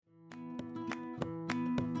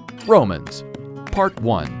Romans, Part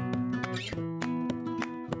 1.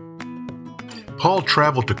 Paul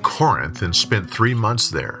traveled to Corinth and spent 3 months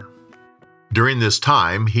there. During this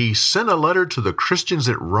time, he sent a letter to the Christians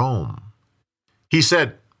at Rome. He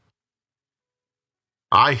said,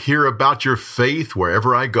 "I hear about your faith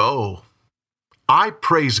wherever I go. I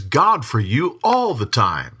praise God for you all the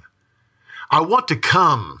time. I want to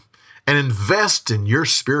come and invest in your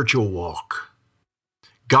spiritual walk.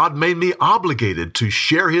 God made me obligated to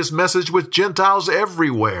share His message with Gentiles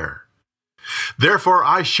everywhere. Therefore,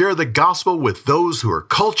 I share the gospel with those who are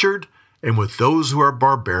cultured and with those who are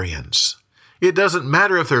barbarians. It doesn't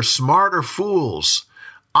matter if they're smart or fools.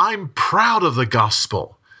 I'm proud of the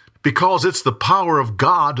gospel because it's the power of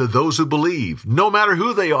God to those who believe, no matter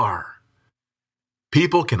who they are.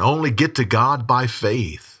 People can only get to God by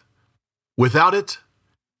faith. Without it,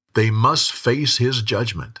 they must face His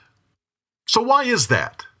judgment." So why is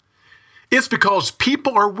that? It's because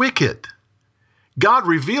people are wicked. God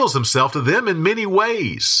reveals Himself to them in many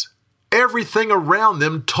ways. Everything around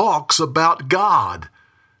them talks about God,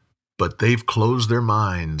 but they've closed their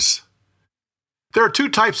minds. There are 2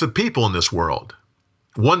 types of people in this world.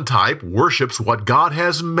 One type worships what God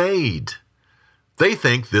has made. They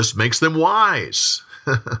think this makes them wise,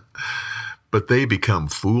 but they become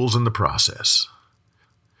fools in the process.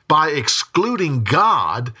 By excluding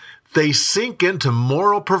God, they sink into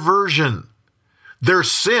moral perversion. Their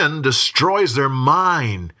sin destroys their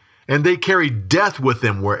mind, and they carry death with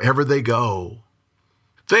them wherever they go.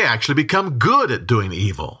 They actually become good at doing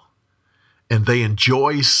evil, and they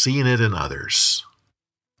enjoy seeing it in others.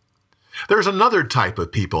 There's another type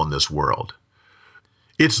of people in this world.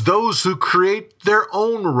 It's those who create their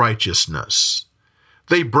own righteousness.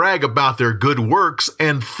 They brag about their good works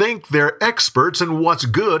and think they're experts in what's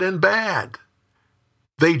good and bad.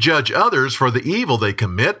 They judge others for the evil they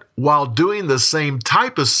commit while doing the same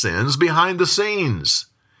type of sins behind the scenes.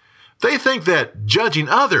 They think that judging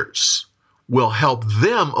others will help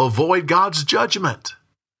them avoid God's judgment.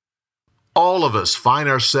 All of us find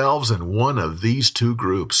ourselves in one of these 2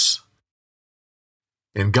 groups.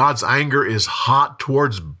 And God's anger is hot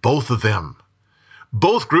towards both of them.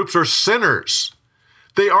 Both groups are sinners.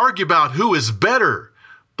 They argue about who is better.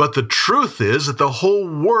 But the truth is that the whole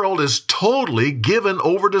world is totally given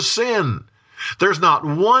over to sin. There's not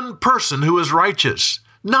one person who is righteous,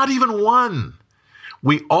 not even one.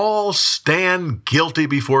 We all stand guilty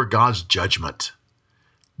before God's judgment.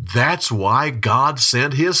 That's why God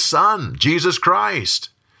sent His Son, Jesus Christ.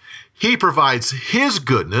 He provides His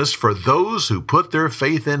goodness for those who put their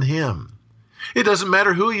faith in Him. It doesn't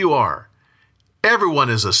matter who you are. Everyone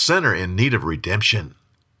is a sinner in need of redemption.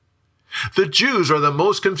 The Jews are the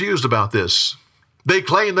most confused about this. They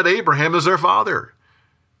claim that Abraham is their father.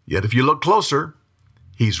 Yet if you look closer,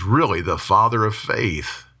 he's really the father of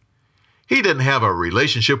faith. He didn't have a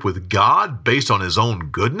relationship with God based on his own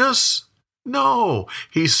goodness. No,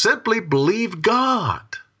 he simply believed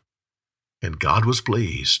God. And God was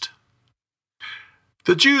pleased.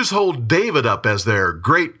 The Jews hold David up as their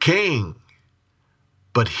great king.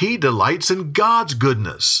 But he delights in God's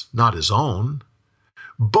goodness, not his own.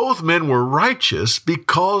 Both men were righteous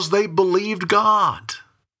because they believed God.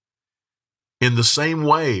 In the same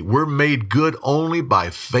way, we're made good only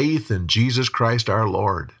by faith in Jesus Christ our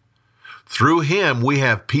Lord. Through Him, we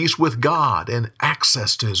have peace with God and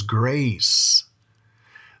access to His grace.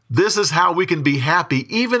 This is how we can be happy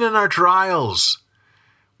even in our trials.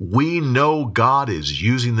 We know God is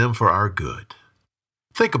using them for our good.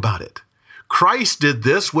 Think about it. Christ did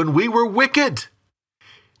this when we were wicked.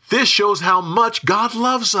 This shows how much God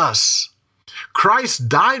loves us. Christ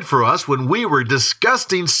died for us when we were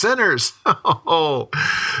disgusting sinners. Oh,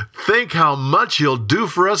 think how much He'll do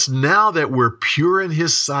for us now that we're pure in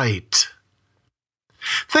His sight.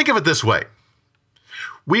 Think of it this way.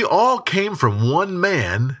 We all came from one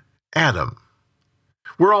man, Adam.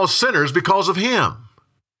 We're all sinners because of him.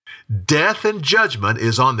 Death and judgment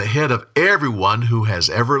is on the head of everyone who has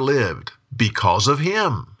ever lived because of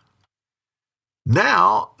him.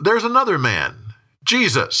 Now, there's another man,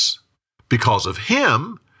 Jesus. Because of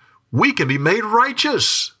him, we can be made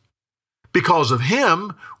righteous. Because of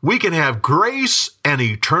him, we can have grace and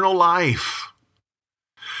eternal life.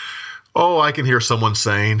 Oh, I can hear someone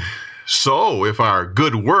saying, so if our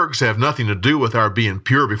good works have nothing to do with our being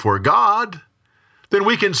pure before God, then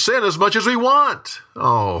we can sin as much as we want.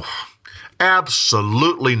 Oh,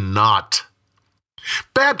 absolutely not.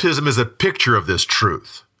 Baptism is a picture of this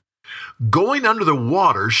truth. Going under the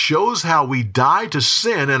water shows how we die to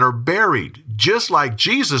sin and are buried, just like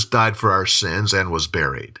Jesus died for our sins and was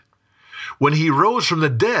buried. When he rose from the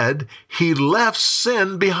dead, he left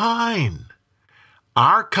sin behind.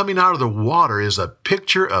 Our coming out of the water is a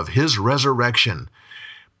picture of His resurrection,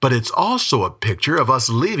 but it's also a picture of us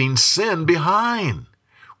leaving sin behind.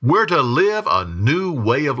 We're to live a new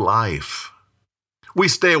way of life. We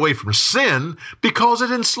stay away from sin because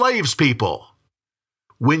it enslaves people.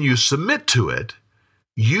 When you submit to it,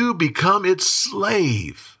 you become its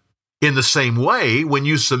slave. In the same way, when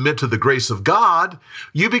you submit to the grace of God,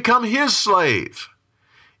 you become His slave.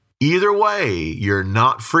 Either way, you're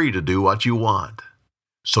not free to do what you want.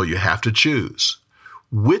 So you have to choose.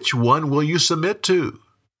 Which one will you submit to?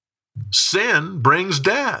 Sin brings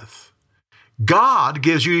death. God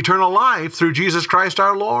gives you eternal life through Jesus Christ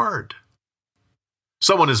our Lord.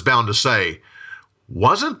 Someone is bound to say,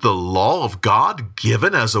 wasn't the law of God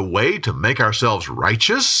given as a way to make ourselves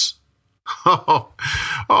righteous?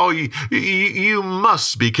 You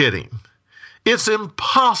must be kidding. It's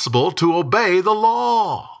impossible to obey the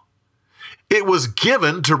law. It was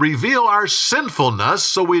given to reveal our sinfulness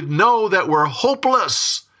so we'd know that we're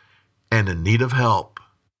hopeless and in need of help.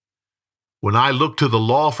 When I look to the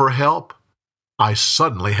law for help, I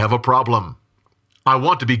suddenly have a problem. I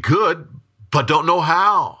want to be good, but don't know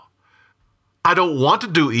how. I don't want to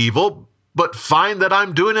do evil, but find that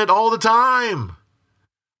I'm doing it all the time.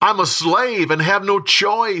 I'm a slave and have no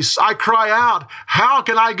choice. I cry out, how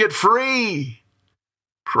can I get free?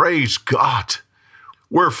 Praise God.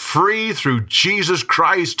 We're free through Jesus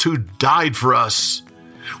Christ who died for us.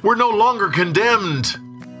 We're no longer condemned,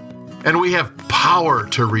 and we have power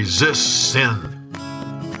to resist sin.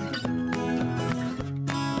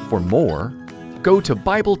 For more, go to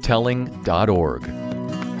BibleTelling.org.